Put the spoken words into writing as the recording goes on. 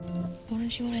What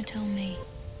did you want to tell me?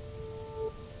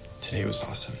 Today was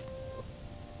awesome.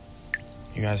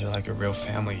 You guys are like a real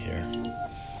family here.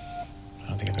 I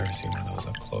don't think I've ever seen one of those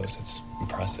up close. It's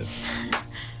impressive.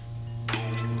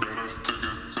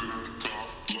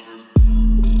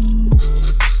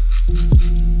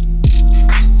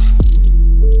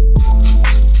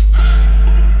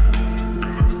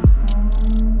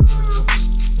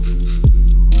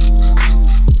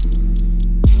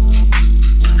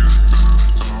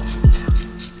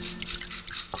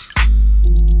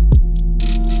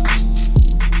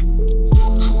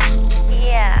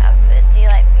 Yeah, but do you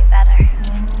like me better?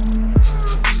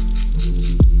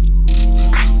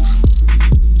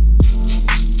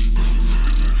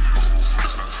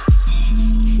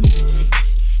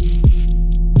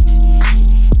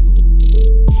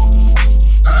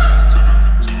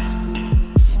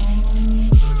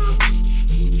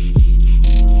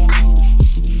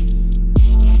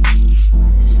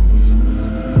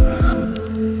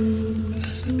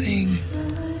 That's the thing.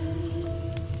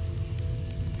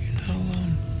 You're not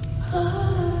alone.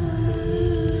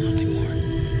 Not anymore.